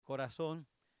corazón,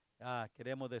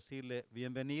 queremos decirle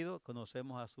bienvenido.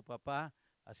 Conocemos a su papá,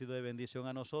 ha sido de bendición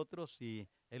a nosotros y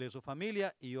él es su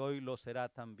familia y hoy lo será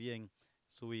también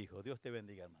su hijo. Dios te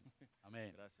bendiga, hermano.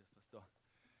 Amén. Gracias, pastor.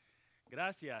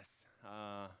 Gracias.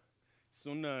 Es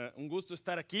un gusto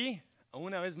estar aquí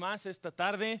una vez más esta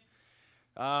tarde.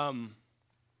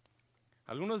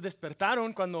 Algunos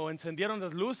despertaron cuando encendieron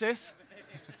las luces.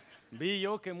 Vi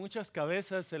yo que muchas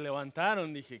cabezas se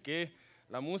levantaron. Dije que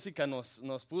la música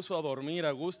nos puso a dormir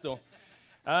a gusto.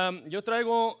 Yo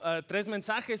traigo 3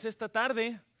 mensajes esta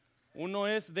tarde. Uno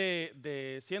es de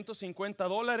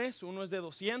 $150, uno es de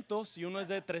 200 y uno es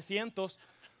de 300.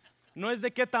 No es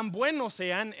de qué tan buenos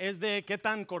sean, es de qué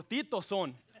tan cortitos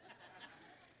son.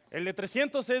 El de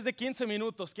 300 es de 15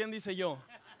 minutos. ¿Quién dice yo?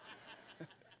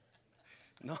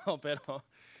 No, pero...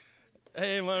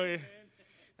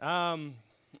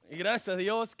 gracias a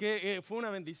Dios que fue una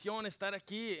bendición estar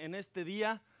aquí en este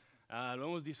día. Lo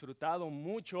hemos disfrutado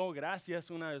mucho. Gracias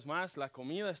una vez más. La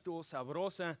comida estuvo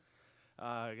sabrosa.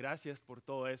 Gracias por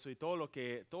todo eso y todo lo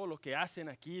que hacen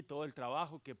aquí, todo el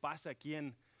trabajo que pasa aquí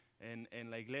en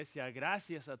la iglesia.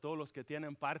 Gracias a todos los que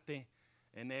tienen parte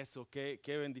en eso.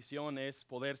 Qué bendición es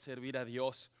poder servir a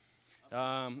Dios.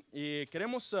 Y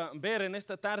queremos ver en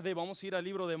esta tarde, vamos a ir al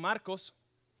libro de Marcos,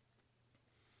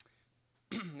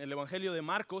 el Evangelio de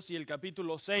Marcos y el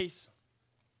capítulo 6.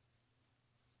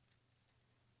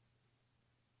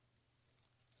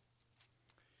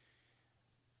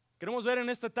 Queremos ver en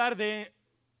esta tarde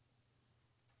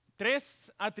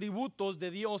 3 atributos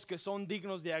de Dios que son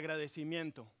dignos de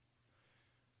agradecimiento.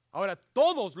 Ahora,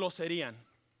 todos lo serían.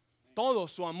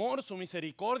 Todos, su amor, su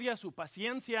misericordia, su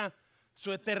paciencia,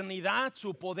 su eternidad,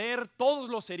 su poder, todos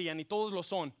lo serían y todos lo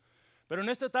son. Pero en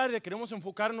esta tarde queremos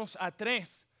enfocarnos a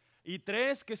 3. Y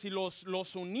 3 que si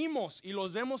los unimos y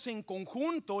los vemos en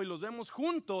conjunto y los vemos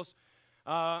juntos,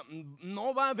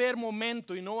 no va a haber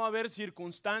momento y no va a haber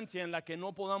circunstancia en la que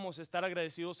no podamos estar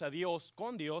agradecidos a Dios,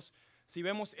 con Dios, si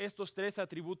vemos estos 3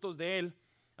 atributos de Él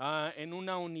en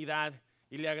una unidad.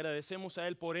 Y le agradecemos a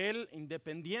Él por Él,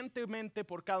 independientemente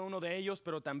por cada uno de ellos,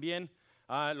 pero también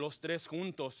los 3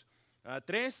 juntos.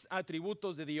 3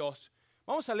 atributos de Dios.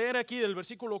 Vamos a leer aquí del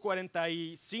versículo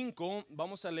 45,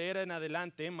 vamos a leer en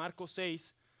adelante, Marcos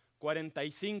 6,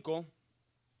 45.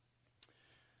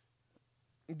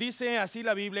 Dice así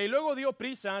la Biblia: y luego dio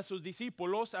prisa a sus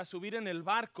discípulos a subir en el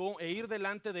barco e ir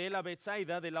delante de él a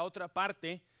Betsaida de la otra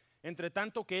parte, entre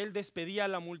tanto que él despedía a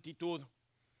la multitud.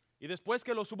 Y después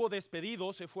que los hubo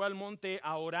despedido, se fue al monte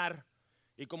a orar.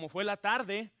 Y como fue la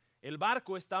tarde, el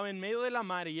barco estaba en medio de la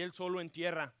mar y él solo en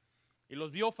tierra. Y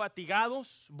los vio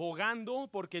fatigados, bogando,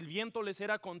 porque el viento les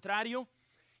era contrario.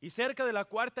 Y cerca de la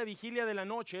 4ª vigilia de la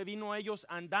noche vino a ellos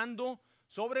andando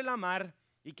sobre la mar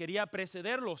y quería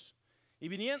precederlos. Y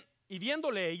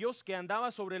viéndole ellos que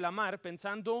andaba sobre la mar,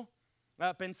 pensaron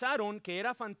que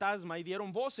era fantasma y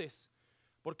dieron voces,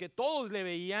 porque todos le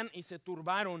veían y se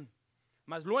turbaron.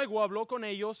 Mas luego habló con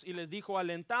ellos y les dijo: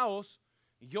 alentaos,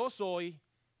 yo soy,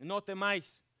 no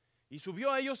temáis. Y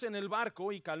subió a ellos en el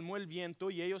barco y calmó el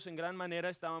viento, y ellos en gran manera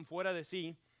estaban fuera de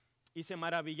sí y se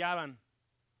maravillaban,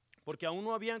 porque aún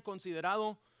no habían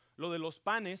considerado lo de los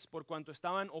panes, por cuanto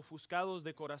estaban ofuscados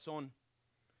de corazón.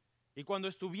 Y cuando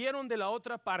estuvieron de la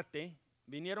otra parte,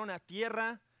 vinieron a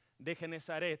tierra de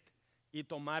Genezaret y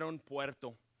tomaron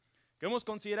puerto. Queremos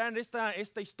considerar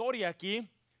esta historia aquí,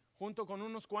 junto con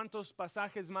unos cuantos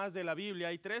pasajes más de la Biblia.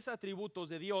 Hay 3 atributos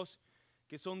de Dios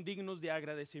que son dignos de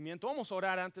agradecimiento. Vamos a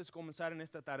orar antes de comenzar en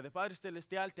esta tarde. Padre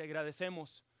Celestial, te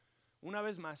agradecemos una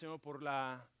vez más, Señor, por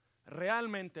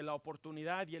realmente la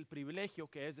oportunidad y el privilegio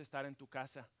que es de estar en tu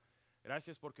casa.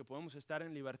 Gracias porque podemos estar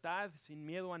en libertad, sin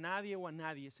miedo a nadie o a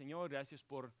nadie, Señor. Gracias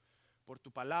por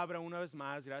tu palabra una vez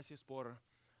más. Gracias por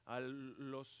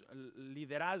el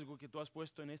liderazgo que tú has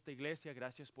puesto en esta iglesia.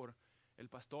 Gracias por el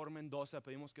pastor Mendoza.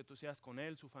 Pedimos que tú seas con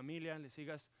él, su familia, le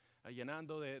sigas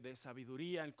llenando de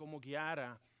sabiduría en cómo guiar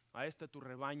a tu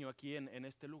rebaño aquí en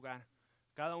este lugar.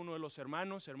 Cada uno de los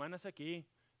hermanos, hermanas aquí,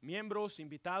 miembros,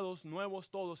 invitados, nuevos,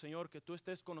 todos, Señor, que tú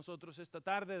estés con nosotros esta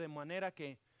tarde de manera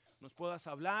que nos puedas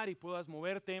hablar y puedas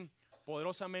moverte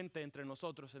poderosamente entre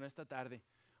nosotros en esta tarde.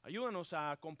 Ayúdanos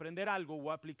a comprender algo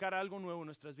o a aplicar algo nuevo en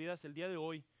nuestras vidas el día de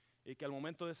hoy, y que al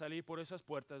momento de salir por esas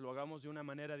puertas lo hagamos de una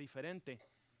manera diferente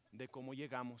de cómo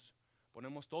llegamos.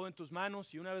 Ponemos todo en tus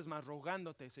manos y una vez más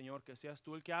rogándote, Señor, que seas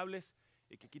tú el que hables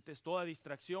y que quites toda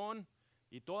distracción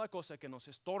y toda cosa que nos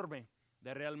estorbe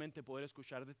de realmente poder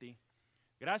escuchar de ti.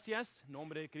 Gracias, en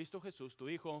nombre de Cristo Jesús, tu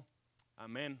Hijo.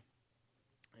 Amén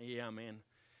y amén.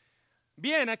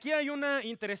 Bien, aquí hay una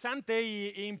interesante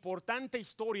e importante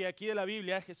historia aquí de la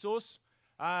Biblia. Jesús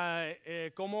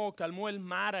cómo calmó el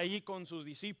mar ahí con sus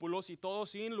discípulos, y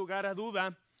todos sin lugar a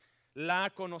duda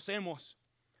la conocemos.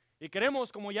 Y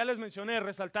queremos, como ya les mencioné,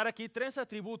 resaltar aquí 3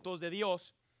 atributos de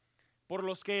Dios por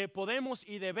los que podemos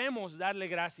y debemos darle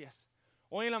gracias.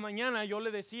 Hoy en la mañana yo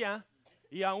le decía,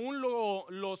 y aún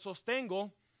lo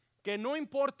sostengo, que no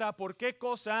importa por qué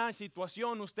cosa,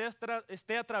 situación usted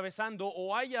esté atravesando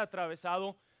o haya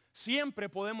atravesado, siempre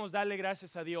podemos darle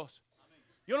gracias a Dios.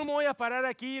 Yo no me voy a parar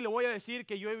aquí y le voy a decir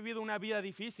que yo he vivido una vida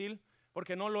difícil,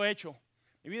 porque no lo he hecho.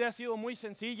 Mi vida ha sido muy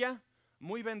sencilla,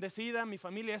 muy bendecida, mi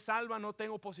familia es salva, no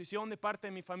tengo oposición de parte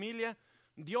de mi familia.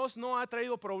 Dios no ha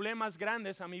traído problemas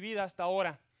grandes a mi vida hasta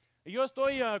ahora. Y yo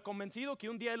estoy convencido que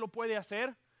un día Él lo puede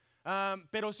hacer,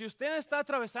 pero si usted está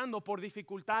atravesando por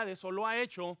dificultades o lo ha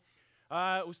hecho,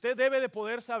 usted debe de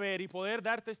poder saber y poder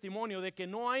dar testimonio de que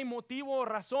no hay motivo,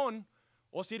 razón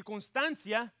o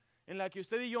circunstancia en la que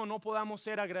usted y yo no podamos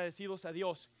ser agradecidos a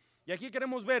Dios. Y aquí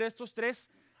queremos ver estos 3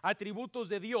 atributos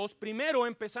de Dios. Primero,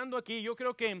 empezando aquí, yo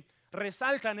creo que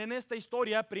resaltan en esta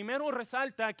historia, primero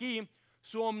resalta aquí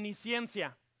su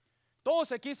omnisciencia.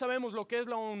 Todos aquí sabemos lo que es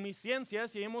la omnisciencia,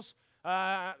 si hemos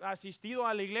asistido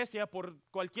a la iglesia por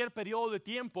cualquier periodo de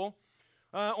tiempo.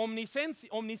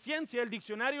 Omnisciencia, el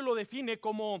diccionario lo define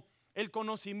como el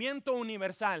conocimiento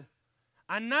universal.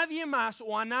 A nadie más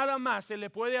o a nada más se le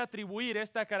puede atribuir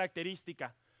esta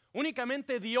característica.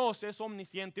 Únicamente Dios es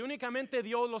omnisciente, únicamente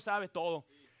Dios lo sabe todo.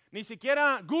 Ni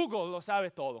siquiera Google lo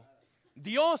sabe todo.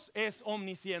 Dios es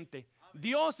omnisciente.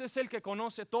 Dios es el que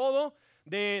conoce todo,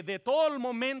 de todo el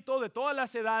momento, de todas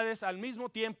las edades, al mismo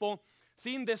tiempo,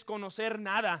 sin desconocer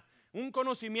nada. Un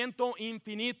conocimiento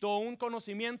infinito, un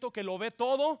conocimiento que lo ve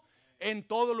todo, en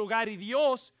todo lugar. Y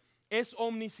Dios es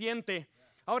omnisciente.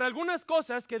 Ahora, algunas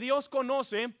cosas que Dios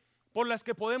conoce por las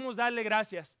que podemos darle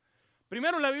gracias.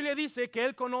 Primero, la Biblia dice que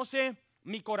Él conoce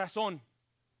mi corazón.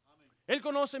 Él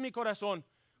conoce mi corazón.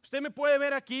 Usted me puede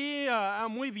ver aquí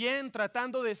muy bien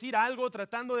tratando de decir algo,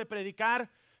 tratando de predicar,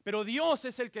 pero Dios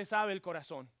es el que sabe el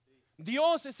corazón.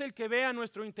 Dios es el que ve a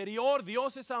nuestro interior.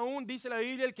 Dios es aún, dice la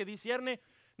Biblia, el que discierne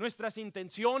nuestras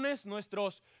intenciones,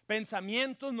 nuestros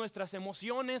pensamientos, nuestras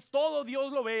emociones. Todo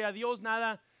Dios lo ve, a Dios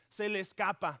nada se le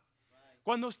escapa.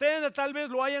 Cuando ustedes tal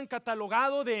vez lo hayan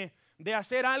catalogado de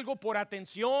hacer algo por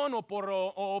atención o por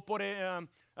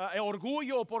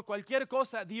orgullo o por cualquier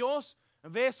cosa, Dios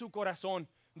ve su corazón.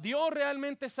 Dios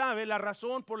realmente sabe la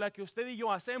razón por la que usted y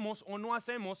yo hacemos o no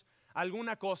hacemos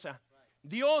alguna cosa.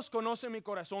 Dios conoce mi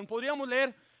corazón. Podríamos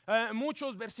leer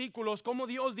muchos versículos como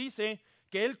Dios dice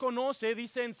que Él conoce,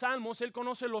 dice en Salmos, Él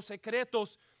conoce los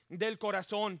secretos del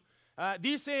corazón.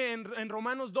 Dice en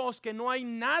Romanos 2 que no hay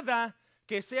nada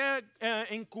que sea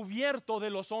encubierto de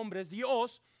los hombres.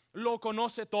 Dios lo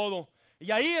conoce todo.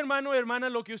 Y ahí, hermano, hermana,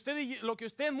 lo que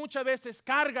usted muchas veces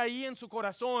carga ahí en su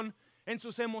corazón, en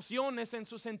sus emociones, en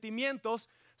sus sentimientos,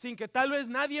 sin que tal vez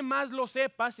nadie más lo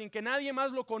sepa, sin que nadie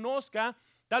más lo conozca,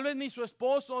 tal vez ni su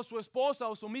esposo o su esposa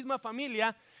o su misma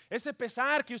familia, ese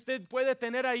pesar que usted puede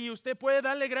tener ahí, usted puede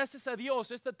darle gracias a Dios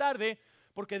esta tarde,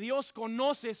 porque Dios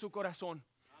conoce su corazón.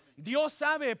 Dios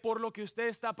sabe por lo que usted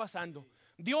está pasando.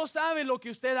 Dios sabe lo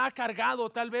que usted ha cargado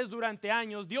tal vez durante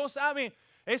años. Dios sabe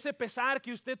ese pesar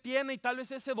que usted tiene y tal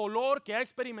vez ese dolor que ha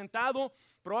experimentado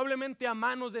probablemente a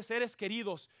manos de seres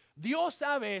queridos. Dios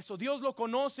sabe eso, Dios lo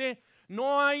conoce.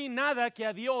 No hay nada que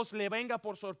a Dios le venga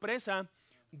por sorpresa.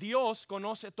 Dios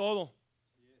conoce todo.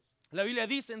 La Biblia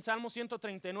dice en Salmo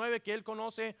 139 que Él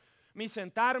conoce mi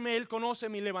sentarme, Él conoce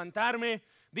mi levantarme.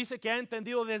 Dice que ha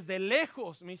entendido desde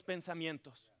lejos mis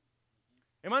pensamientos.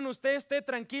 Hermano, usted esté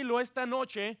tranquilo esta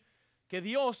noche que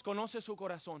Dios conoce su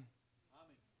corazón.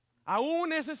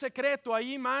 Aún ese secreto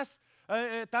ahí más,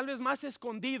 tal vez más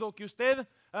escondido, que usted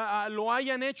lo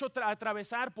hayan hecho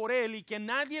atravesar por Él y que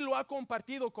nadie lo ha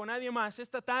compartido con nadie más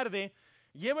esta tarde,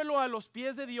 llévelo a los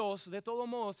pies de Dios. De todos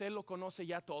modos, Él lo conoce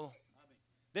ya todo.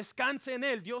 Descanse en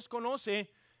Él. Dios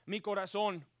conoce mi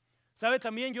corazón. Sabe,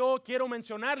 también yo quiero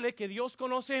mencionarle que Dios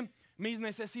conoce mis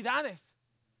necesidades.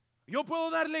 Yo puedo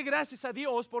darle gracias a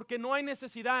Dios porque no hay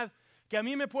necesidad que a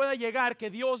mí me pueda llegar que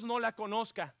Dios no la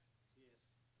conozca.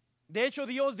 De hecho,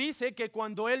 Dios dice que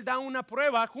cuando Él da una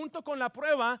prueba, junto con la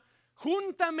prueba,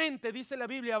 juntamente, dice la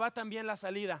Biblia, va también la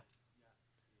salida.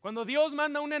 Cuando Dios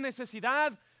manda una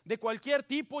necesidad de cualquier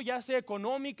tipo, ya sea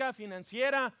económica,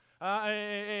 financiera,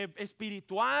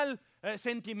 espiritual,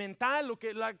 sentimental,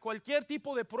 cualquier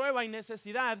tipo de prueba y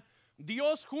necesidad,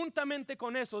 Dios juntamente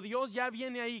con eso, Dios ya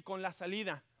viene ahí con la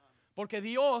salida. Porque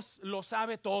Dios lo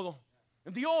sabe todo.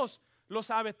 Dios lo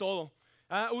sabe todo.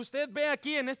 Usted ve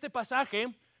aquí en este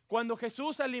pasaje, cuando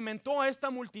Jesús alimentó a esta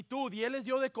multitud y Él les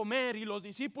dio de comer y los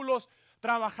discípulos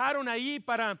trabajaron ahí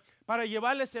para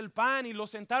llevarles el pan y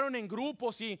los sentaron en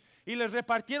grupos y les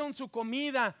repartieron su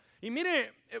comida. Y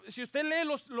mire, si usted lee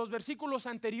los versículos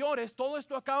anteriores, todo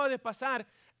esto acaba de pasar.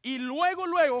 Y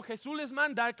luego Jesús les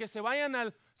manda que se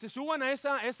suban a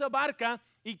esa barca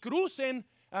y crucen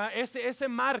ese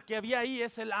mar que había ahí,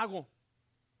 ese lago.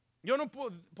 Yo no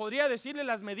podría decirle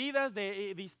las medidas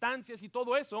de distancias y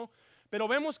todo eso, pero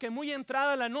vemos que muy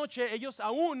entrada la noche ellos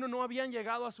aún no habían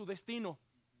llegado a su destino.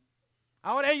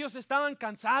 Ahora ellos estaban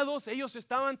cansados, ellos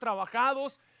estaban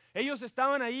trabajados, ellos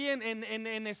estaban ahí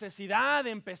en necesidad,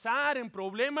 en pesar, en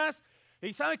problemas.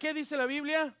 ¿Y sabe qué dice la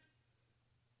Biblia?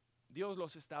 Dios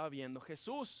los estaba viendo,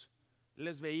 Jesús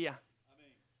les veía.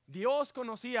 Dios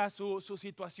conocía su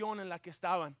situación en la que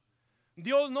estaban.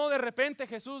 Jesús no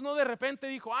de repente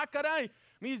dijo, caray,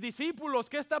 mis discípulos,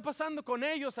 ¿qué está pasando con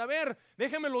ellos? A ver,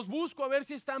 déjenme los busco a ver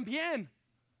si están bien.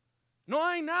 No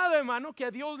hay nada, hermano, que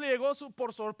a Dios le llegó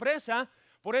por sorpresa.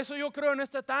 Por eso yo creo en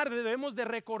esta tarde debemos de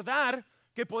recordar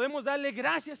que podemos darle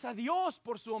gracias a Dios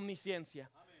por su omnisciencia.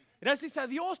 Gracias a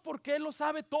Dios porque Él lo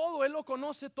sabe todo, Él lo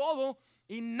conoce todo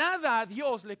y nada a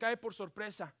Dios le cae por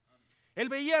sorpresa. Él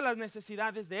veía las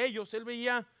necesidades de ellos, Él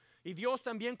veía, y Dios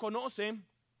también conoce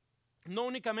no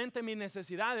únicamente mis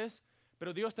necesidades,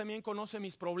 pero Dios también conoce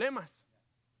mis problemas.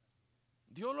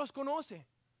 Dios los conoce.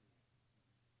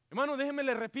 Hermano, déjeme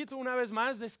le repito una vez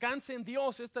más, descanse en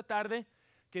Dios esta tarde,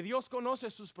 que Dios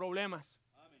conoce sus problemas.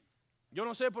 Yo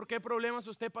no sé por qué problemas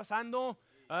usted está pasando,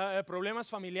 problemas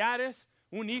familiares,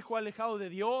 un hijo alejado de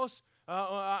Dios,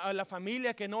 a la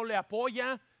familia que no le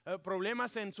apoya,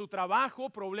 problemas en su trabajo,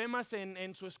 problemas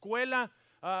en su escuela,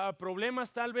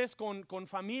 problemas tal vez con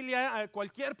familia,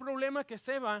 cualquier problema que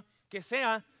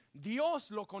sea,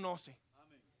 Dios lo conoce.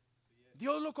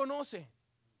 Dios lo conoce.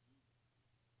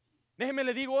 Déjeme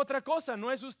le digo otra cosa,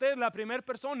 no es usted la primera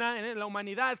persona en la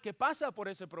humanidad que pasa por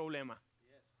ese problema.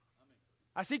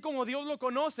 Así como Dios lo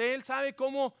conoce, Él sabe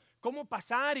cómo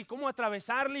pasar y cómo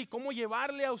atravesarle y cómo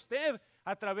llevarle a usted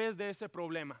a través de ese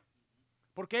problema.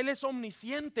 Porque Él es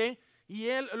omnisciente y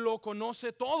Él lo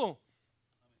conoce todo.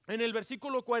 En el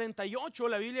versículo 48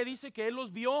 la Biblia dice que Él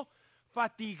los vio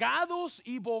fatigados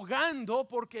y bogando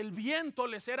porque el viento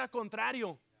les era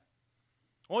contrario.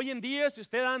 Hoy en día, si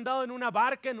usted ha andado en una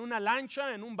barca, en una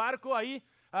lancha, en un barco, ahí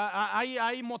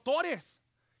hay motores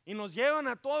y nos llevan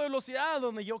a toda velocidad a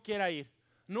donde yo quiera ir.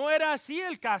 No era así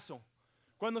el caso.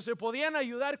 Cuando se podían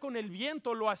ayudar con el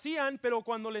viento lo hacían, pero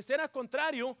cuando les era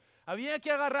contrario, había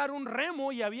que agarrar un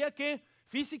remo y había que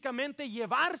físicamente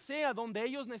llevarse a donde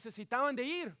ellos necesitaban de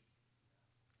ir.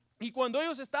 Y cuando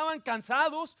ellos estaban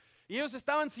cansados y ellos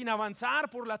estaban sin avanzar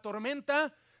por la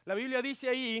tormenta, la Biblia dice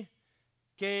ahí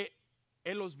que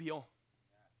Él los vio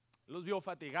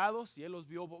fatigados y Él los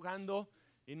vio bogando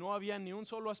y no había ni un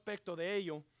solo aspecto de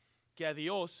ello que a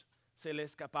Dios se le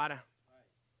escapara.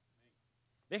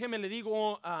 Déjeme le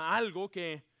digo algo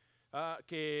que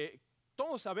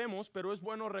todos sabemos, pero es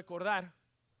bueno recordar.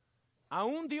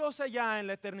 Aún Dios allá en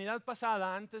la eternidad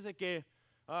pasada, antes de que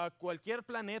cualquier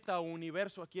planeta o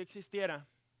universo aquí existiera,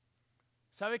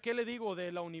 ¿sabe qué le digo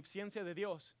de la omnisciencia de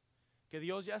Dios? Que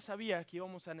Dios ya sabía que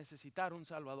íbamos a necesitar un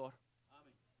Salvador.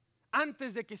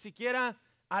 Antes de que siquiera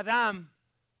Adán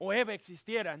o Eva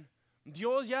existieran,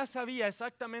 Dios ya sabía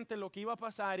exactamente lo que iba a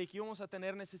pasar y que íbamos a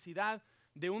tener necesidad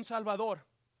de un Salvador.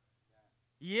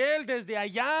 Y Él desde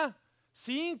allá,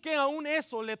 sin que aún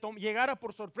eso le llegara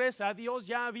por sorpresa, Dios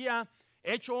ya había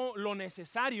hecho lo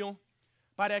necesario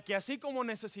para que así como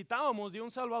necesitábamos de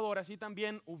un Salvador, así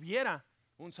también hubiera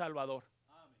un Salvador.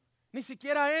 Ni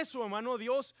siquiera eso, hermano,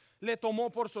 Dios le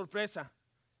tomó por sorpresa.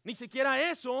 Ni siquiera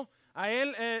eso a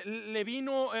Él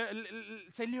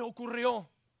se le ocurrió.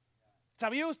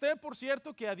 ¿Sabía usted, por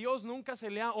cierto, que a Dios nunca se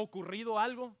le ha ocurrido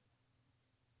algo?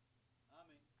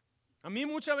 A mí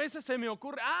muchas veces se me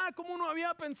ocurre, ¿cómo no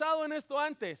había pensado en esto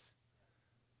antes?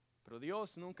 Pero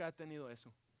Dios nunca ha tenido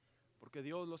eso, porque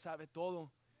Dios lo sabe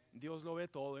todo, Dios lo ve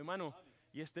todo, hermano.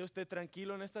 Y esté usted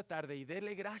tranquilo en esta tarde y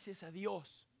dele gracias a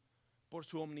Dios por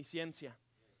su omnisciencia.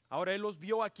 Ahora Él los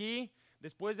vio aquí,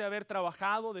 después de haber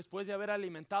trabajado, después de haber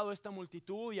alimentado a esta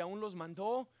multitud y aún los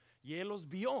mandó, y Él los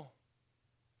vio.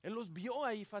 Él los vio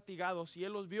ahí fatigados y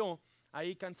Él los vio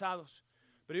ahí cansados.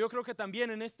 Pero yo creo que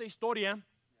también en esta historia,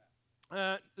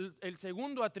 el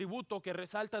segundo atributo que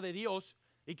resalta de Dios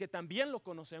y que también lo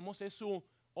conocemos es su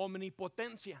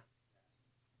omnipotencia.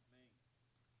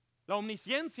 La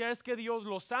omnisciencia es que Dios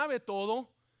lo sabe todo.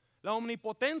 La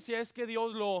omnipotencia es que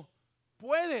Dios lo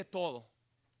puede todo.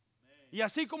 Y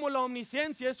así como la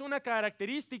omnisciencia es una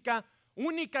característica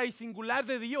única y singular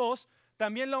de Dios,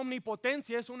 también la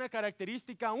omnipotencia es una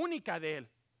característica única de Él.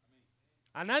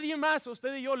 A nadie más, a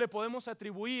usted y yo, le podemos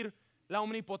atribuir la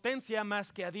omnipotencia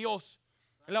más que a Dios.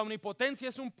 La omnipotencia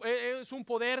es un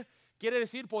poder, quiere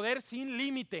decir poder sin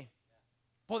límite.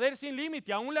 Poder sin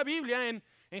límite. Aún la Biblia en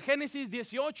Génesis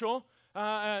 18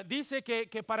 dice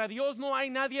que para Dios no hay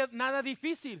nada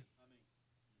difícil.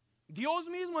 Dios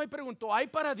mismo ahí preguntó, ¿hay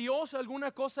para Dios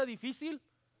alguna cosa difícil?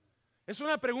 Es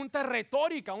una pregunta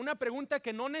retórica, una pregunta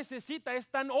que no necesita, es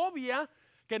tan obvia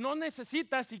que no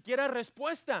necesita siquiera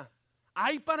respuesta.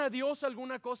 ¿Hay para Dios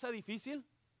alguna cosa difícil?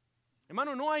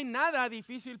 Hermano, no hay nada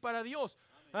difícil para Dios.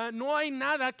 No hay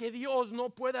nada que Dios no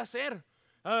pueda hacer.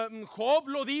 Job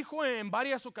lo dijo en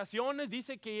varias ocasiones.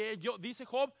 Dice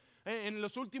Job en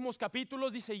los últimos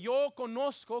capítulos, dice, yo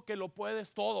conozco que lo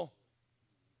puedes todo.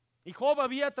 Y Job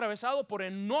había atravesado por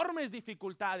enormes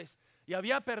dificultades y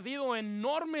había perdido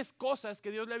enormes cosas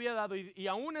que Dios le había dado, y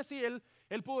aún así él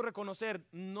pudo reconocer,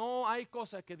 no hay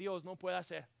cosa que Dios no pueda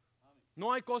hacer.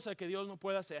 No hay cosa que Dios no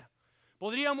pueda hacer.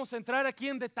 Podríamos entrar aquí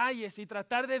en detalles y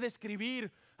tratar de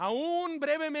describir aún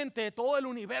brevemente todo el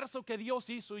universo que Dios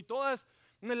hizo y todas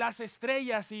las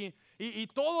estrellas y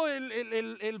todo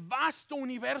el vasto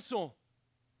universo.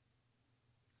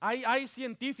 Hay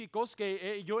científicos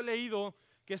que yo he leído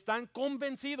que están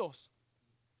convencidos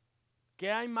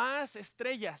que hay más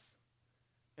estrellas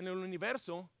en el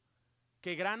universo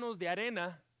que granos de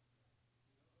arena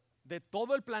de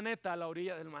todo el planeta a la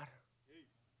orilla del mar.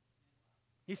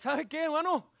 ¿Y sabe qué,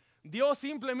 hermano? Dios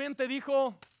simplemente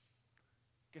dijo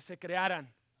que se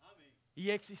crearan y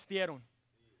existieron.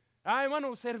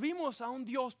 Hermano, servimos a un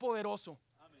Dios poderoso.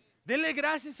 Dele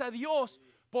gracias a Dios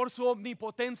por su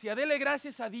omnipotencia. Dele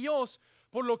gracias a Dios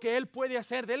por lo que Él puede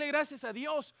hacer. Dele gracias a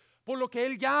Dios por lo que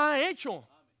Él ya ha hecho.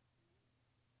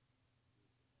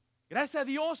 Gracias a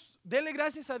Dios, dele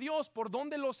gracias a Dios por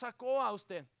dónde lo sacó a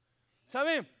usted.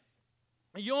 ¿Sabe?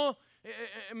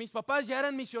 Mis papás ya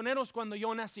eran misioneros cuando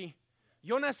yo nací.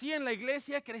 Yo nací en la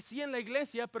iglesia, crecí en la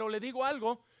iglesia, pero le digo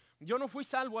algo, yo no fui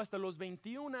salvo hasta los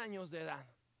 21 años de edad.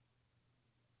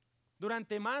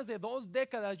 Durante más de 2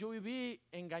 décadas yo viví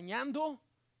engañando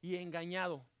y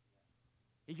engañado.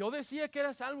 Y yo decía que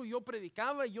era salvo, yo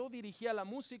predicaba, yo dirigía la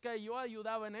música, y yo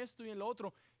ayudaba en esto y en lo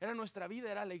otro. Era nuestra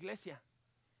vida, era la iglesia.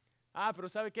 Pero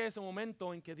 ¿sabe qué? Ese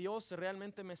momento en que Dios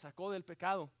realmente me sacó del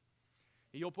pecado,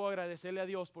 y yo puedo agradecerle a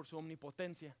Dios por su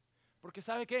omnipotencia. Porque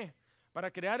 ¿sabe qué?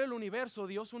 Para crear el universo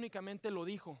Dios únicamente lo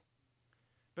dijo,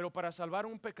 pero para salvar a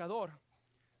un pecador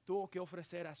tuvo que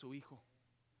ofrecer a su Hijo.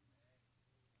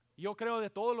 Yo creo de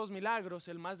todos los milagros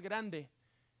el más grande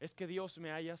es que Dios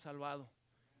me haya salvado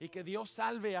y que Dios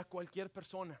salve a cualquier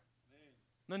persona.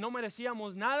 No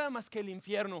merecíamos nada más que el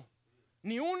infierno.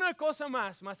 Ni una cosa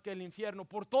más que el infierno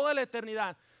por toda la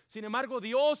eternidad. Sin embargo,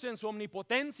 Dios en su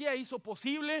omnipotencia hizo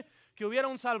posible que hubiera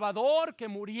un Salvador, que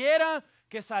muriera,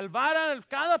 que salvara a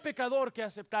cada pecador que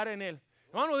aceptara en Él.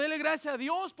 Hermano, dele gracias a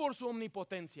Dios por su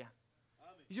omnipotencia.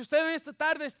 Y si usted esta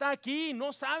tarde está aquí y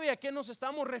no sabe a qué nos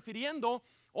estamos refiriendo,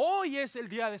 hoy es el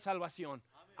día de salvación.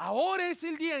 Ahora es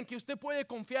el día en que usted puede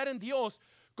confiar en Dios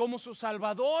como su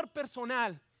Salvador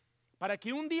personal, para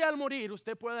que un día al morir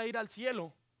usted pueda ir al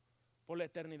cielo por la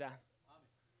eternidad.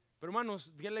 Pero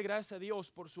hermanos, denle gracias a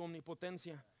Dios por su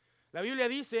omnipotencia. La Biblia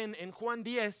dice en Juan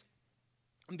 10,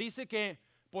 dice que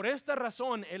por esta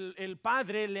razón el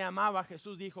Padre le amaba.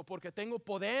 Jesús dijo, porque tengo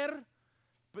poder,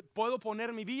 puedo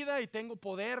poner mi vida y tengo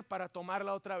poder para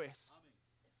tomarla otra vez.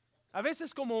 A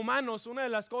veces como humanos, una de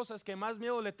las cosas que más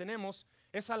miedo le tenemos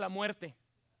es a la muerte.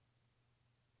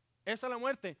 Es a la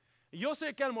muerte. Yo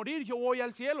sé que al morir yo voy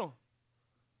al cielo.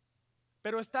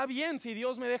 Pero está bien si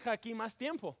Dios me deja aquí más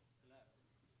tiempo.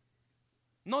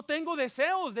 No tengo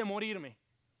deseos de morirme.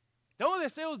 Tengo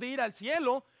deseos de ir al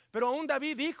cielo, pero aún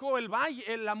David dijo el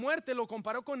valle, la muerte lo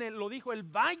comparó con lo dijo el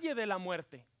valle de la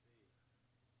muerte.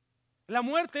 La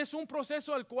muerte es un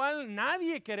proceso al cual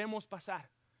nadie queremos pasar.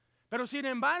 Pero sin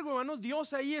embargo, hermanos,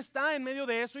 Dios ahí está en medio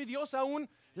de eso, y Dios aún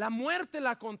la muerte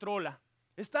la controla.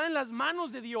 Está en las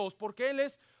manos de Dios porque Él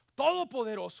es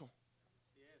todopoderoso.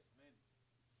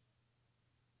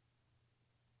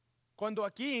 Cuando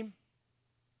aquí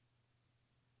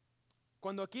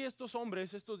estos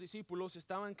hombres, estos discípulos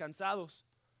estaban cansados,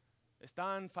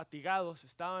 estaban fatigados,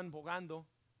 estaban bogando,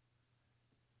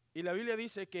 y la Biblia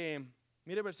dice que,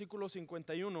 mire versículo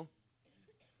 51,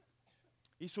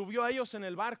 y subió a ellos en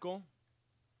el barco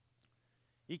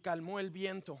y calmó el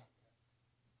viento.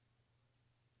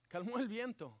 Calmó el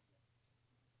viento.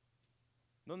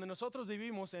 Donde nosotros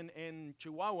vivimos en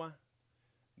Chihuahua,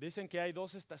 dicen que hay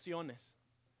 2 estaciones,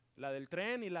 la del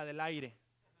tren y la del aire.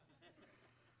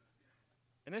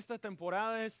 En esta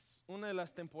temporada es una de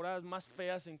las temporadas más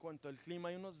feas en cuanto al clima.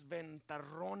 Hay unos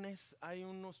ventarrones, hay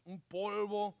un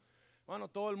polvo. Bueno,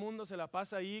 todo el mundo se la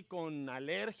pasa ahí con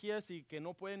alergias y que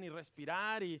no puede ni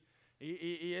respirar y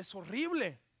es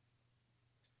horrible.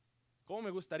 ¿Cómo me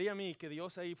gustaría a mí que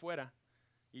Dios ahí fuera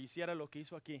y hiciera lo que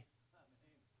hizo aquí?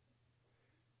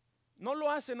 No lo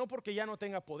hace no porque ya no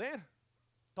tenga poder.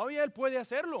 Todavía Él puede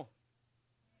hacerlo.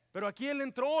 Pero aquí Él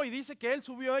entró y dice que Él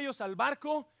subió a ellos al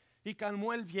barco y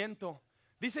calmó el viento.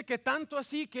 Dice que tanto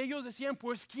así que ellos decían,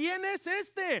 pues ¿quién es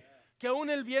este? Que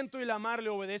aún el viento y la mar le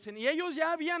obedecen. Y ellos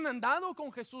ya habían andado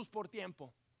con Jesús por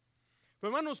tiempo. Pero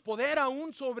hermanos, poder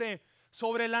aún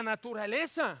sobre la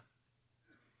naturaleza.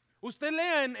 Usted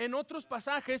lea en otros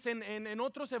pasajes, en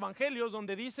otros evangelios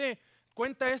donde dice,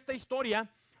 cuenta esta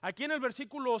historia. Aquí en el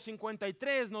versículo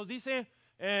 53 nos dice,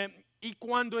 y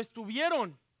cuando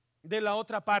estuvieron de la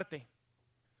otra parte.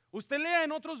 Usted lea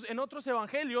en otros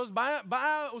evangelios,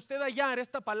 va usted a hallar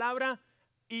esta palabra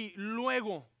y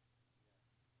luego,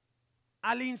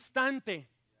 al instante.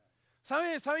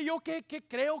 ¿Sabe yo qué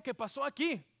creo que pasó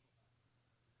aquí?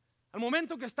 Al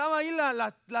momento que estaba ahí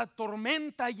la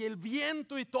tormenta y el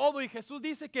viento y todo, y Jesús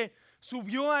dice que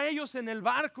subió a ellos en el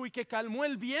barco y que calmó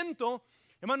el viento.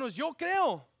 Hermanos, yo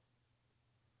creo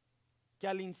que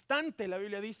al instante, la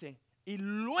Biblia dice, y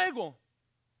luego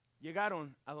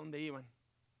llegaron a donde iban.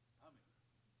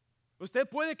 Usted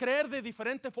puede creer de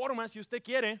diferentes formas si usted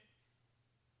quiere,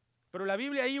 pero la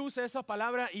Biblia ahí usa esa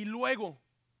palabra y luego,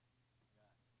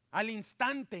 al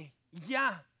instante,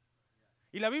 ya.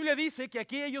 Y la Biblia dice que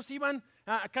aquí ellos iban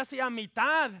casi a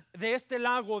mitad de este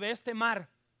lago, de este mar.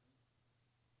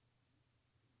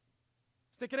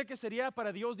 ¿Usted cree que sería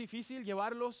para Dios difícil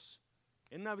llevarlos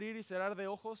en un abrir y cerrar de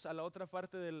ojos a la otra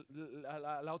parte,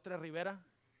 a la otra ribera?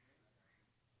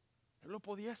 Él lo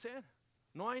podía hacer.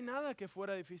 No hay nada que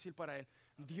fuera difícil para Él.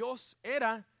 Dios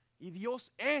era y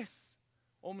Dios es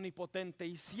omnipotente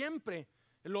y siempre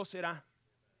lo será.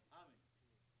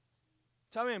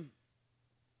 ¿Saben?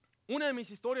 Una de mis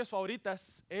historias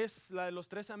favoritas es la de los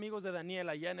 3 amigos de Daniel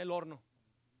allá en el horno.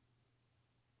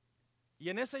 Y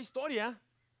en esa historia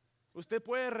usted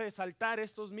puede resaltar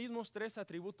estos mismos 3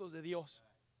 atributos de Dios.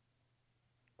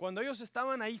 Cuando ellos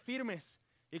estaban ahí firmes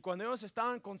y cuando ellos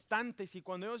estaban constantes y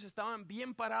cuando ellos estaban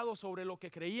bien parados sobre lo que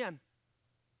creían,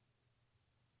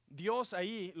 Dios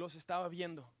ahí los estaba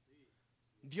viendo.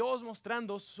 Dios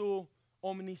mostrando su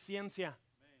omnisciencia.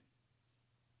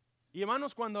 Y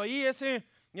hermanos, cuando ahí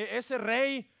ese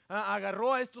rey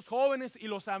agarró a estos jóvenes y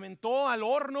los aventó al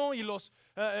horno y los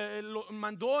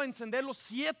mandó a encenderlos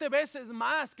 7 veces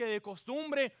más que de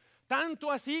costumbre,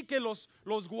 tanto así que los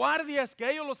guardias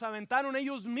que ellos los aventaron,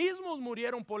 ellos mismos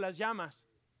murieron por las llamas.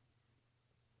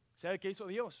 ¿Sabe qué hizo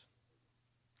Dios?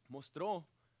 Mostró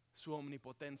su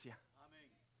omnipotencia. Amén.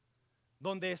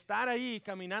 Donde estar ahí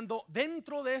caminando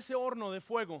dentro de ese horno de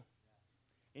fuego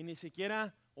y ni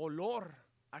siquiera olor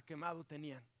a quemado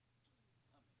tenían.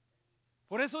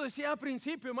 Por eso decía al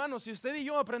principio, hermanos, si usted y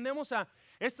yo aprendemos a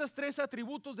estos 3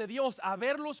 atributos de Dios, a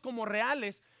verlos como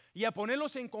reales y a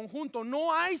ponerlos en conjunto,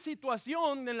 no hay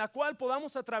situación en la cual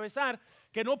podamos atravesar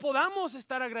que no podamos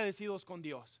estar agradecidos con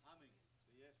Dios.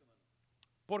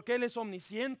 Porque Él es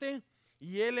omnisciente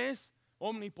y Él es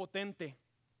omnipotente.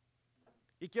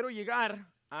 Y quiero llegar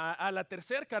a la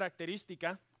tercera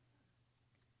característica,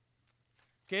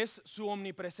 que es su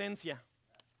omnipresencia.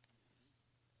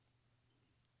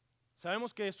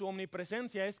 Sabemos que su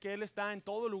omnipresencia es que Él está en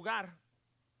todo lugar,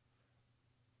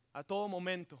 a todo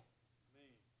momento.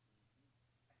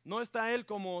 No está Él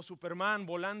como Superman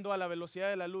volando a la velocidad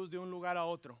de la luz de un lugar a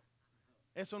otro.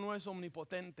 Eso no es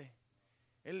omnipotente.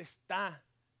 Él está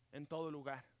en todo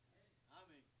lugar.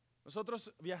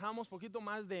 Nosotros viajamos poquito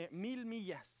más de 1000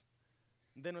 millas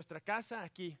de nuestra casa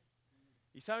aquí.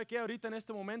 Y ¿sabe qué? Ahorita en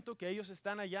este momento que ellos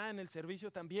están allá en el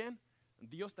servicio también,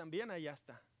 Dios también allá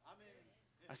está.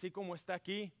 Así como está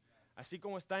aquí, así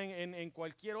como está en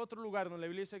cualquier otro lugar donde la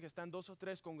Biblia dice que están 2 o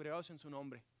 3 congregados en su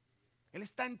nombre. Él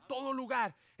está en todo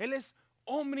lugar. Él es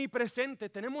omnipresente.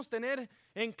 Tenemos que tener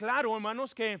en claro,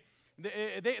 hermanos, que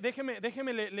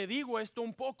déjeme le digo esto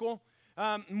un poco.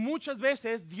 Muchas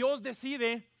veces Dios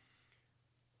decide,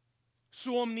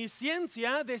 su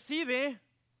omnisciencia decide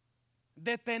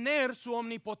detener su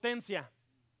omnipotencia.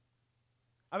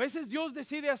 A veces Dios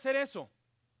decide hacer eso.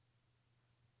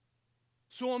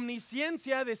 Su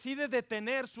omnisciencia decide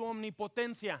detener su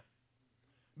omnipotencia.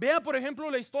 Vea, por ejemplo,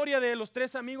 la historia de los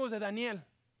 3 amigos de Daniel.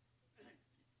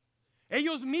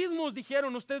 Ellos mismos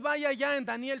dijeron, usted vaya allá en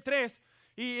Daniel 3,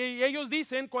 y ellos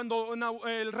dicen, cuando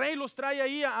el rey los trae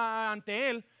ahí ante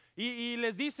él, y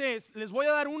les dice, les voy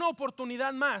a dar una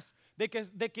oportunidad más de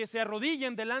que se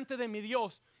arrodillen delante de mi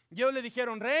Dios. Y ellos le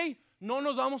dijeron, rey, no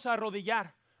nos vamos a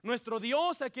arrodillar. Nuestro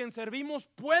Dios a quien servimos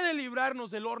puede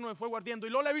librarnos del horno de fuego ardiendo. Y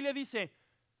luego la Biblia dice,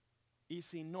 y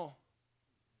si no,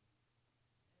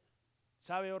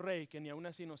 sabe, oh rey, que ni aún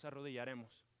así nos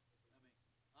arrodillaremos.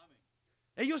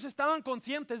 Ellos estaban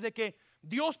conscientes de que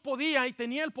Dios podía y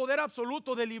tenía el poder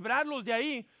absoluto de librarlos de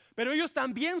ahí, pero ellos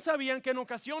también sabían que en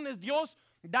ocasiones Dios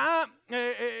da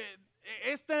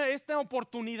esta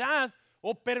oportunidad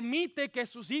o permite que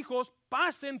sus hijos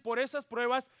pasen por esas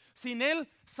pruebas sin Él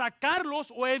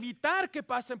sacarlos o evitar que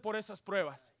pasen por esas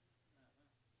pruebas.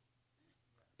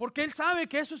 Porque Él sabe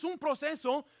que eso es un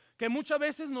proceso que muchas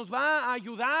veces nos va a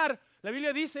ayudar. La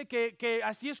Biblia dice que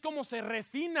así es como se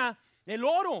refina el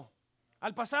oro.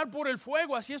 Al pasar por el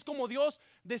fuego, así es como Dios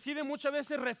decide muchas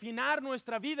veces refinar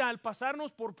nuestra vida al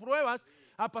pasarnos por pruebas,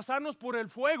 a pasarnos por el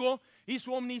fuego, y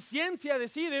su omnisciencia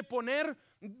decide poner,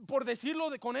 por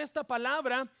decirlo con esta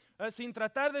palabra, sin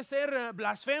tratar de ser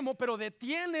blasfemo, pero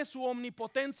detiene su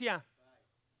omnipotencia,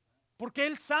 porque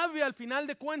Él sabe al final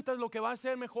de cuentas lo que va a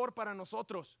ser mejor para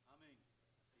nosotros.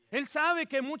 Él sabe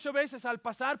que muchas veces al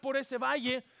pasar por ese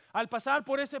valle, al pasar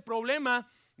por ese problema,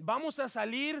 vamos a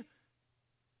salir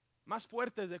más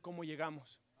fuertes de cómo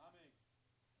llegamos.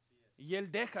 Y Él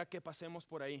deja que pasemos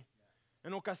por ahí.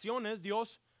 En ocasiones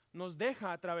Dios nos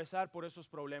deja atravesar por esos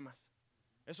problemas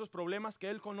que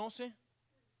Él conoce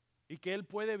y que Él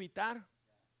puede evitar.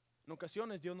 En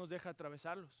ocasiones Dios nos deja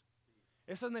atravesarlos.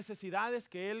 Esas necesidades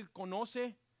que Él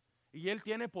conoce y Él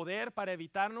tiene poder para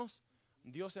evitarnos,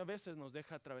 Dios a veces nos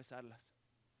deja atravesarlas.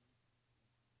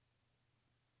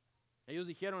 Ellos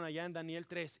dijeron allá en Daniel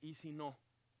 3, y si no,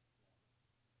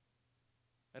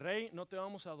 Rey, no te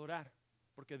vamos a adorar,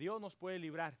 porque Dios nos puede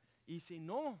librar. Y si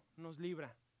no nos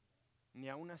libra, ni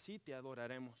aún así te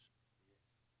adoraremos.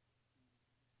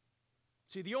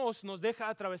 Si Dios nos deja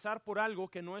atravesar por algo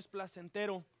que no es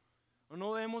placentero,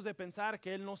 no debemos de pensar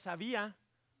que Él no sabía,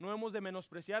 no debemos de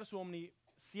menospreciar su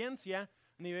omnisciencia,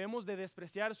 ni debemos de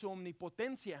despreciar su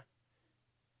omnipotencia.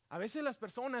 A veces las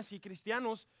personas y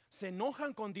cristianos se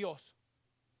enojan con Dios.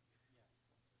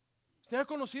 ¿Usted ha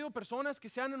conocido personas que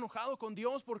se han enojado con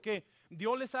Dios porque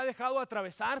Dios les ha dejado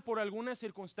atravesar por alguna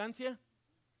circunstancia?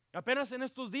 Apenas en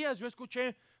estos días yo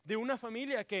escuché de una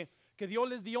familia que Dios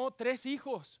les dio 3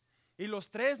 hijos y los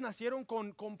 3 nacieron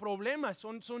con problemas,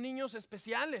 son niños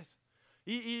especiales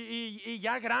y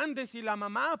ya grandes, y la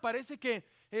mamá parece que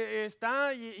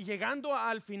está llegando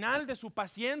al final de su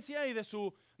paciencia y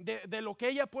de lo que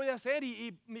ella puede hacer,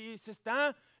 y se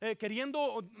está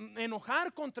queriendo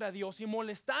enojar contra Dios y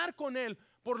molestar con Él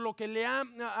por lo que le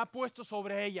ha puesto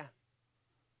sobre ella.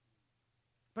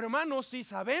 Pero hermanos, si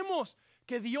sabemos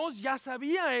que Dios ya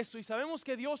sabía eso y sabemos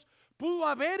que Dios pudo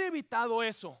haber evitado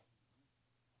eso,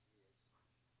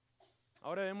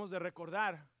 ahora debemos de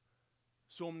recordar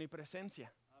su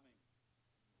omnipresencia.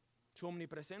 Su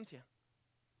omnipresencia.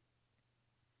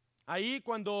 Ahí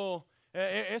cuando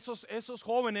esos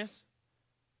jóvenes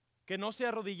que no se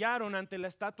arrodillaron ante la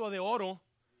estatua de oro,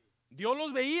 Dios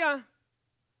los veía.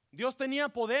 Dios tenía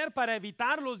poder para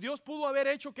evitarlos. Dios pudo haber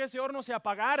hecho que ese horno se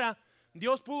apagara.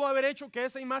 Dios pudo haber hecho que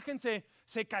esa imagen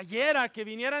se cayera, que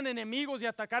vinieran enemigos y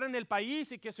atacaran el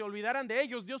país y que se olvidaran de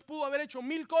ellos. Dios pudo haber hecho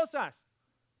 1000 cosas,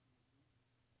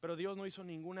 pero Dios no hizo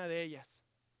ninguna de ellas.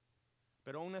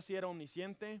 Pero aún así era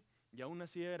omnisciente y aún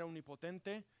así era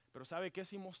omnipotente. Pero ¿sabe qué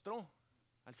sí mostró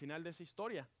al final de esa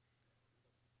historia?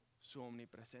 Su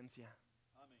omnipresencia.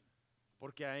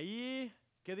 Porque ahí,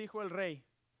 ¿qué dijo el rey?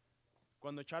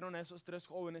 Cuando echaron a esos 3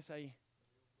 jóvenes ahí.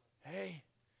 Hey,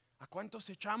 ¿a cuántos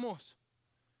echamos?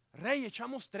 Rey,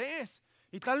 echamos 3.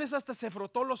 Y tal vez hasta se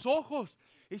frotó los ojos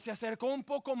y se acercó un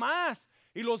poco más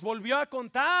y los volvió a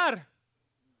contar.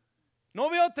 No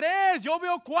veo 3, yo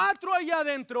veo 4 allá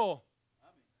adentro.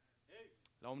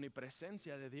 La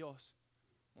omnipresencia de Dios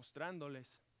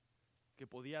mostrándoles que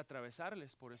podía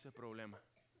atravesarles por ese problema.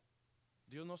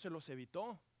 Dios no se los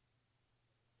evitó,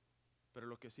 pero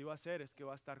lo que sí va a hacer es que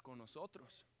va a estar con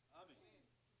nosotros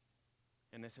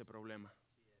en ese problema.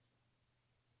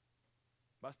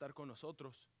 Va a estar con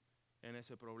nosotros en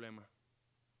ese problema.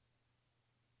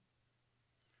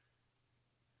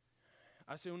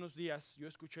 Hace unos días yo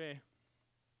escuché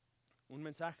un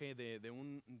mensaje de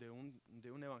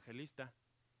un evangelista,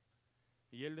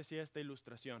 y él decía esta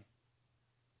ilustración.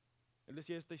 Él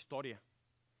decía esta historia.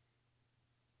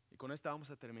 Y con esta vamos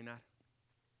a terminar.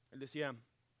 Él decía,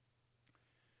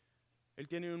 él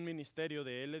tiene un ministerio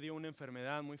él le dio una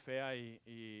enfermedad muy fea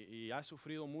y ha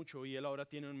sufrido mucho, y él ahora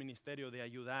tiene un ministerio de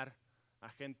ayudar a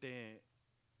gente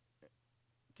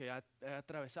que ha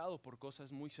atravesado por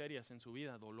cosas muy serias en su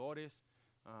vida, dolores,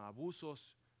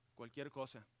 abusos, cualquier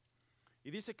cosa. Y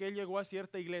dice que él llegó a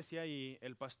cierta iglesia y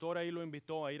el pastor ahí lo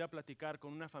invitó a ir a platicar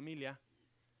con una familia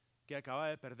que acaba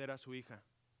de perder a su hija.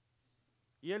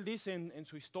 Y él dice en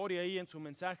su historia y en su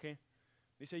mensaje,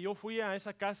 dice, yo fui a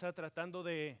esa casa tratando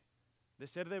de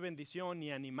ser de bendición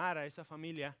y animar a esa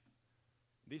familia,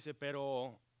 dice,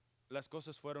 pero las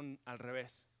cosas fueron al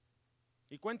revés.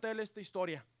 Y cuenta él esta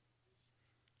historia.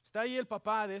 Está ahí el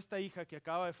papá de esta hija que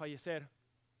acaba de fallecer.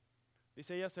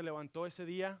 Dice, ella se levantó ese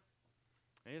día,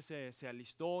 ella se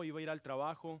alistó, iba a ir al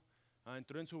trabajo,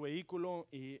 entró en su vehículo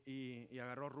y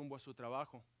agarró rumbo a su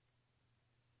trabajo.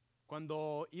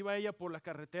 Cuando iba ella por la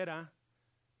carretera,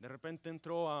 de repente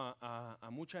entró a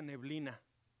mucha neblina.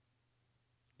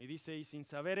 Y dice, y sin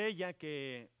saber ella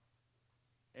que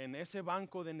en ese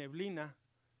banco de neblina,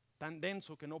 tan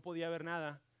denso que no podía ver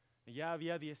nada, ya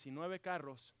había 19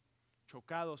 carros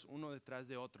chocados uno detrás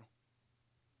de otro.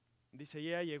 Dice,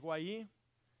 ella llegó ahí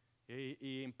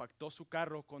y impactó su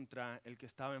carro contra el que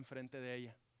estaba enfrente de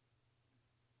ella.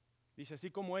 Dice, así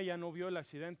como ella no vio el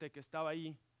accidente que estaba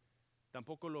ahí,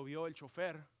 tampoco lo vio el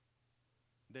chofer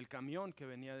del camión que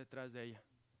venía detrás de ella.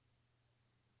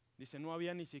 Dice, no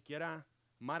había ni siquiera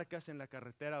marcas en la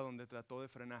carretera donde trató de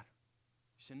frenar.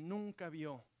 Dice, nunca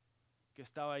vio que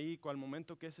estaba ahí. Al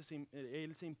momento que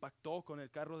él se impactó con el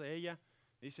carro de ella,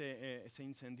 dice, se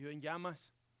incendió en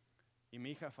llamas y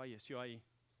mi hija falleció ahí,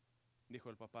 dijo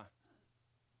el papá.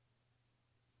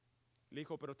 Le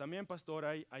dijo, pero también, pastor,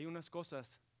 hay unas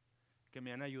cosas que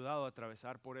me han ayudado a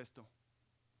atravesar por esto.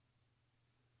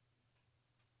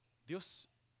 Dios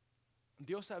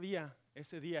sabía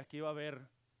ese día que iba a haber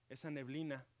esa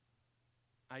neblina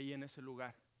ahí en ese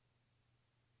lugar.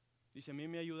 Dice, a mí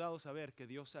me ha ayudado a saber que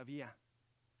Dios sabía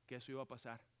que eso iba a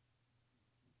pasar.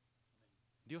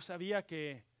 Dios sabía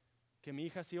que mi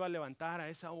hija se iba a levantar a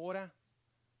esa hora.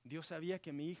 Dios sabía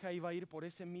que mi hija iba a ir por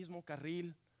ese mismo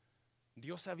carril.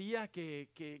 Dios sabía que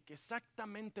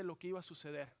exactamente lo que iba a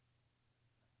suceder.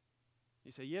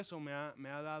 Dice, y eso me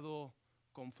ha dado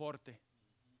conforte.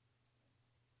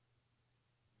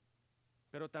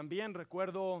 Pero también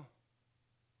recuerdo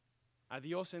a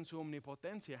Dios en su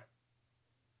omnipotencia.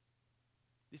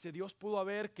 Dice, Dios pudo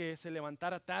haber que se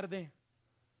levantara tarde.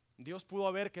 Dios pudo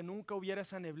haber que nunca hubiera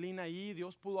esa neblina ahí.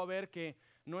 Dios pudo haber que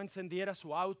no encendiera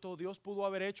su auto. Dios pudo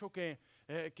haber hecho que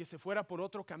se fuera por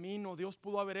otro camino. Dios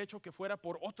pudo haber hecho que fuera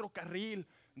por otro carril.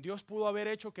 Dios pudo haber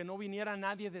hecho que no viniera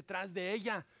nadie detrás de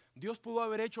ella. Dios pudo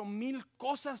haber hecho 1000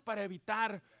 cosas para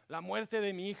evitar la muerte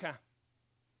de mi hija.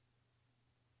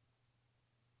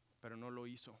 Pero no lo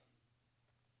hizo.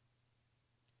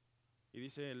 Y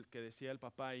dice el que decía el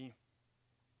papá ahí,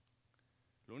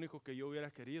 lo único que yo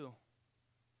hubiera querido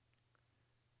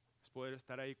es poder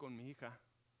estar ahí con mi hija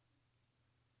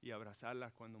y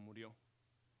abrazarla cuando murió.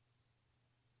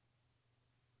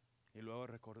 Y luego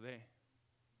recordé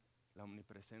la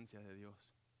omnipresencia de Dios.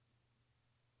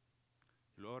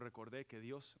 Y luego recordé que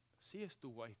Dios sí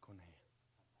estuvo ahí con ella.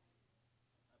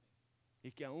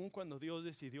 Y que aun cuando Dios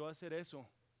decidió hacer eso,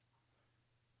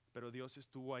 pero Dios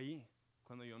estuvo ahí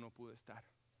cuando yo no pude estar.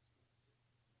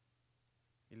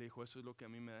 Y le dijo, eso es lo que a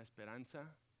mí me da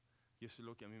esperanza y eso es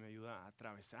lo que a mí me ayuda a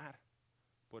atravesar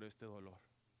por este dolor.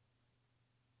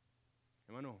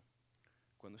 Hermano,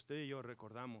 cuando usted y yo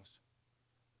recordamos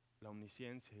la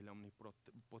omnisciencia y la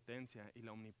omnipotencia y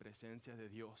la omnipresencia de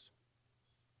Dios,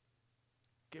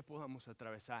 ¿qué podamos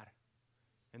atravesar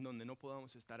en donde no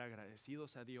podamos estar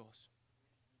agradecidos a Dios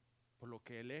por lo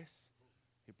que Él es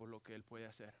y por lo que Él puede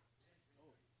hacer?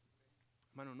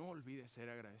 Hermano, no olvide ser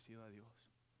agradecido a Dios.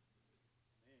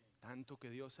 Tanto que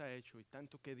Dios ha hecho y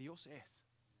tanto que Dios es.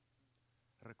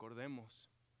 Recordemos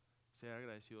ser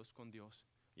agradecidos con Dios.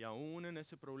 Y aún en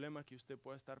ese problema que usted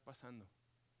pueda estar pasando,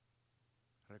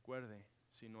 recuerde,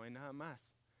 si no hay nada más,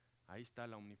 ahí está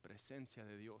la omnipresencia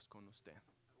de Dios con usted.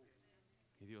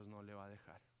 Y Dios no le va a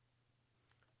dejar.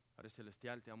 Padre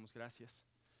Celestial, te damos gracias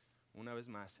una vez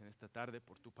más en esta tarde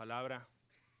por tu palabra.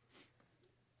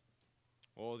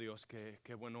 Oh Dios,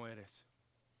 qué bueno eres.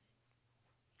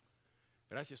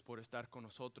 Gracias por estar con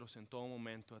nosotros en todo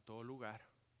momento, a todo lugar.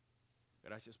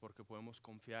 Gracias porque podemos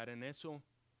confiar en eso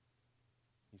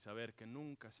y saber que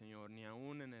nunca, Señor, ni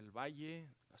aún en el valle,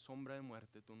 la sombra de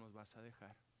muerte, tú nos vas a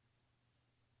dejar.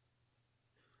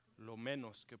 Lo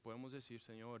menos que podemos decir,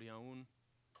 Señor, y aún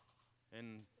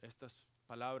en estas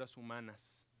palabras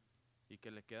humanas y que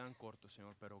le quedan cortos,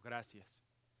 Señor, pero gracias.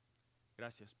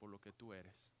 Gracias por lo que tú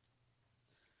eres.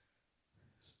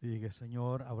 Sigue,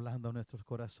 Señor, hablando a nuestros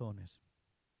corazones.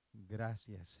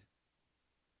 Gracias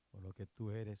por lo que tú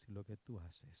eres y lo que tú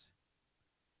haces.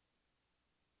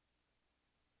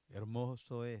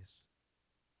 Hermoso es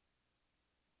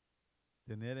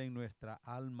tener en nuestra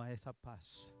alma esa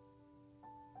paz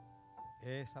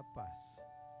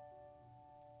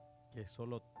que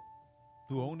solo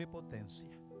tu omnipotencia,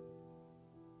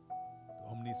 tu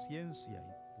omnisciencia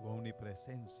y tu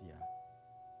omnipresencia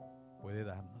puede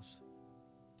darnos.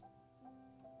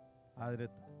 Padre,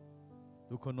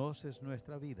 tú conoces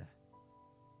nuestra vida.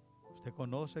 Usted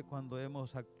conoce cuando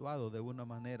hemos actuado de una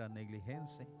manera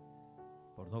negligente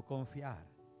por no confiar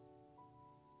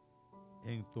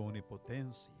en tu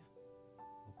omnipotencia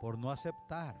o por no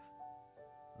aceptar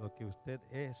lo que usted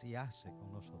es y hace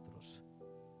con nosotros.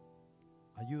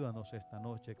 Ayúdanos esta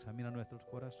noche, examina nuestros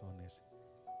corazones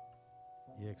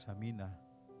y examina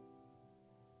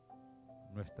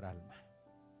nuestra alma.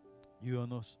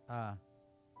 Ayúdanos a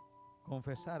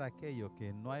confesar aquello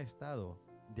que no ha estado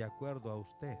de acuerdo a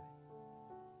usted.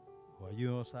 O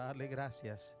ayúdanos a darle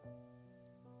gracias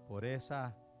por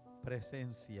esa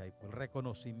presencia y por el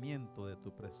reconocimiento de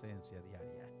tu presencia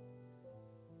diaria.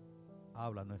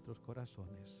 Habla a nuestros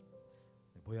corazones.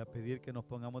 Les voy a pedir que nos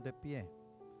pongamos de pie.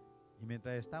 Y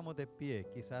mientras estamos de pie,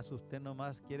 quizás usted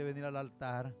nomás quiere venir al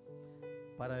altar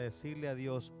para decirle a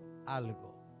Dios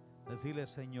algo. Decirle: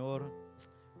 Señor,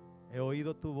 he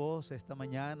oído tu voz esta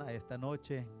mañana, esta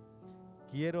noche.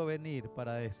 Quiero venir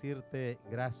para decirte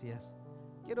gracias.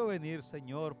 Quiero venir,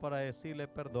 Señor, para decirle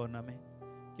perdóname.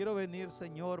 Quiero venir,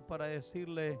 Señor, para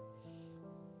decirle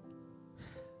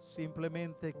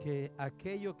simplemente que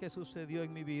aquello que sucedió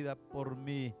en mi vida por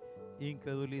mi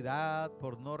incredulidad,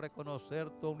 por no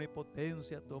reconocer tu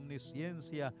omnipotencia, tu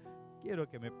omnisciencia, quiero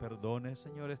que me perdones,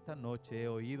 Señor. Esta noche he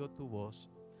oído tu voz.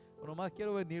 Pero más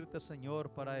quiero venirte,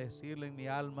 Señor, para decirle en mi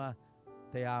alma: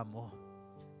 te amo.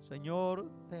 Señor,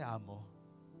 te amo.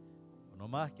 No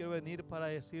más quiero venir para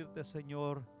decirte: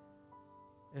 Señor,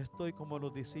 estoy como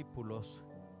los discípulos,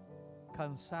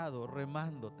 cansado,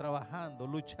 remando, trabajando,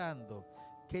 luchando,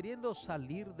 queriendo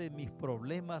salir de mis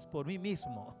problemas por mí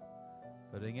mismo.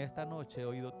 Pero en esta noche he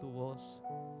oído tu voz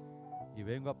y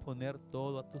vengo a poner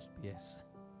todo a tus pies.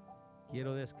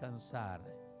 Quiero descansar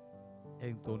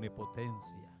en tu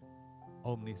omnipotencia,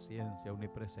 omnisciencia,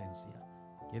 omnipresencia.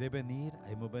 ¿Quieres venir?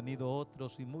 Hemos venido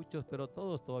otros y muchos, pero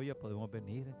todos todavía podemos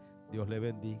venir. Dios le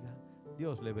bendiga.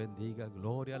 Dios le bendiga.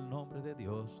 Gloria al nombre de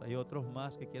Dios. Hay otros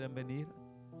más que quieren venir.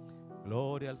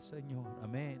 Gloria al Señor.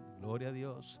 Amén. Gloria a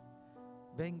Dios.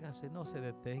 Véngase, no se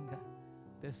detenga.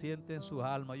 Te siente en su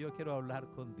alma: yo quiero hablar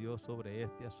con Dios sobre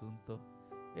este asunto.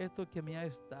 Esto que me ha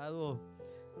estado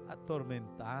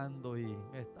atormentando y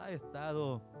me ha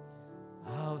estado,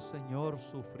 Señor,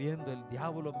 sufriendo. El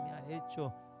diablo me ha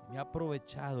hecho, me ha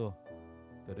aprovechado.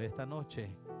 Pero esta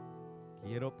noche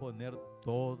quiero poner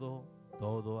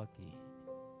todo aquí.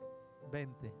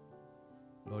 Vente.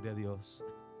 Gloria a Dios.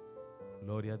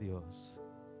 Gloria a Dios.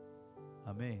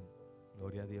 Amén.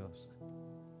 Gloria a Dios.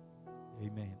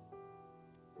 Amén.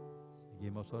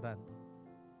 Seguimos orando.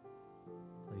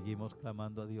 Seguimos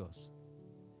clamando a Dios.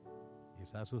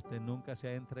 Quizás usted nunca se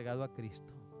ha entregado a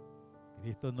Cristo.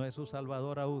 Cristo no es su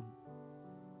Salvador aún.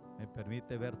 Me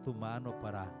permite ver tu mano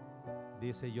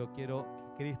dice: yo quiero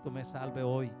que Cristo me salve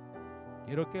hoy.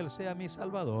 Quiero que Él sea mi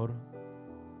Salvador.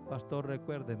 Pastor,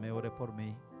 recuérdeme, ore por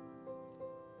mí.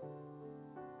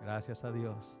 Gracias a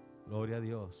Dios. Gloria a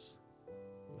Dios.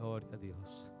 Gloria a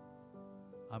Dios.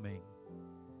 Amén.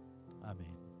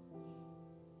 Amén.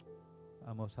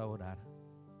 Vamos a orar.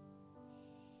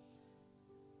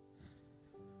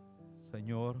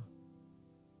 Señor,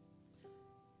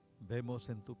 vemos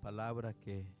en tu palabra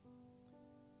que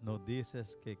nos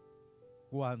dices que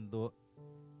cuando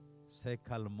usted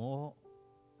calmó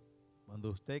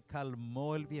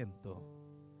el viento,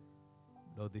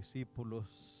 los discípulos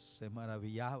se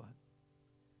maravillaban.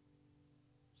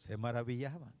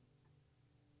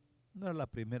 No era la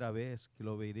primera vez que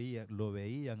lo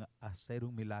veían hacer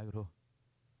un milagro,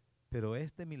 pero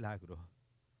este milagro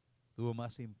tuvo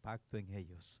más impacto en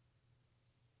ellos.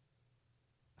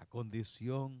 La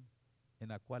condición en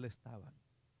la cual estaban.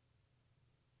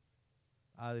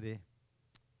 Padre,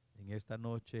 en esta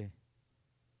noche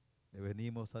le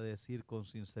venimos a decir con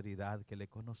sinceridad que le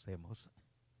conocemos.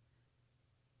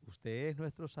 Usted es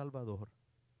nuestro Salvador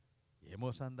y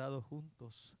hemos andado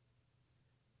juntos.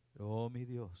 Pero, oh mi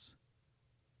Dios,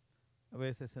 a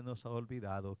veces se nos ha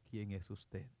olvidado quién es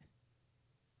usted.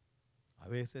 A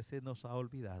veces se nos ha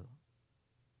olvidado.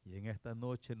 Y en esta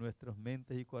noche nuestras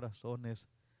mentes y corazones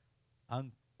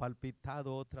han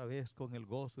palpitado otra vez con el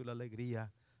gozo y la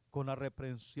alegría, con la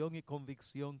reprensión y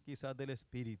convicción quizás del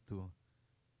Espíritu.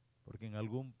 Porque en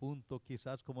algún punto,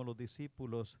 quizás como los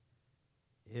discípulos,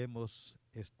 hemos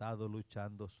estado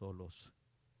luchando solos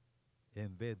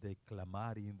en vez de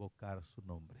clamar e invocar su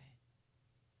nombre.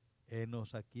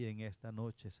 Henos aquí en esta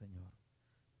noche, Señor.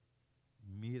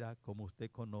 Mira cómo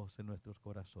usted conoce nuestros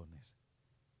corazones.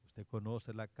 Usted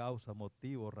conoce la causa,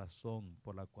 motivo, razón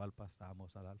por la cual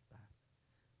pasamos al altar.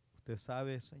 Usted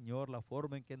sabe, Señor, la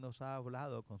forma en que nos ha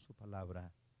hablado con su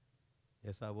palabra.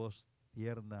 Esa voz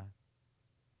tierna,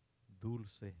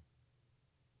 dulce,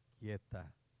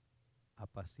 quieta,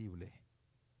 apacible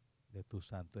de tu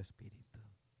Santo Espíritu.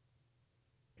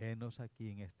 Henos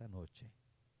aquí en esta noche,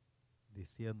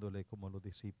 diciéndole como los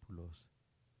discípulos,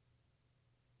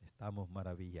 estamos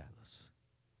maravillados.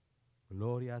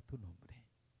 Gloria a tu nombre.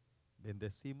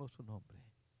 Bendecimos su nombre.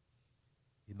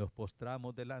 Y nos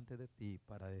postramos delante de ti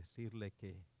para decirle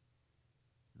que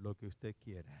lo que usted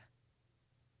quiera,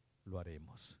 lo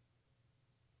haremos.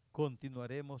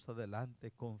 Continuaremos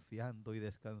adelante confiando y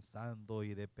descansando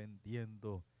y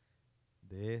dependiendo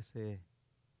de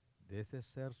ese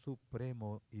ser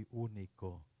supremo y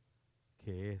único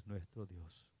que es nuestro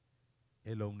Dios,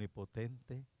 el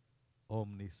omnipotente,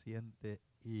 omnisciente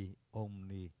y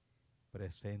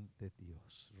omnipresente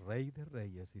Dios, Rey de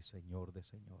reyes y Señor de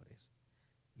señores.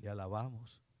 Le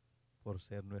alabamos por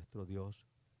ser nuestro Dios,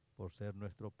 por ser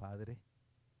nuestro Padre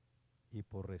y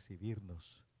por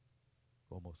recibirnos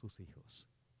como sus hijos.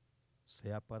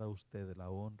 Sea para usted la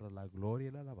honra, la gloria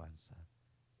y la alabanza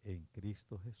en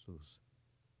Cristo Jesús.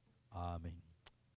 Amén.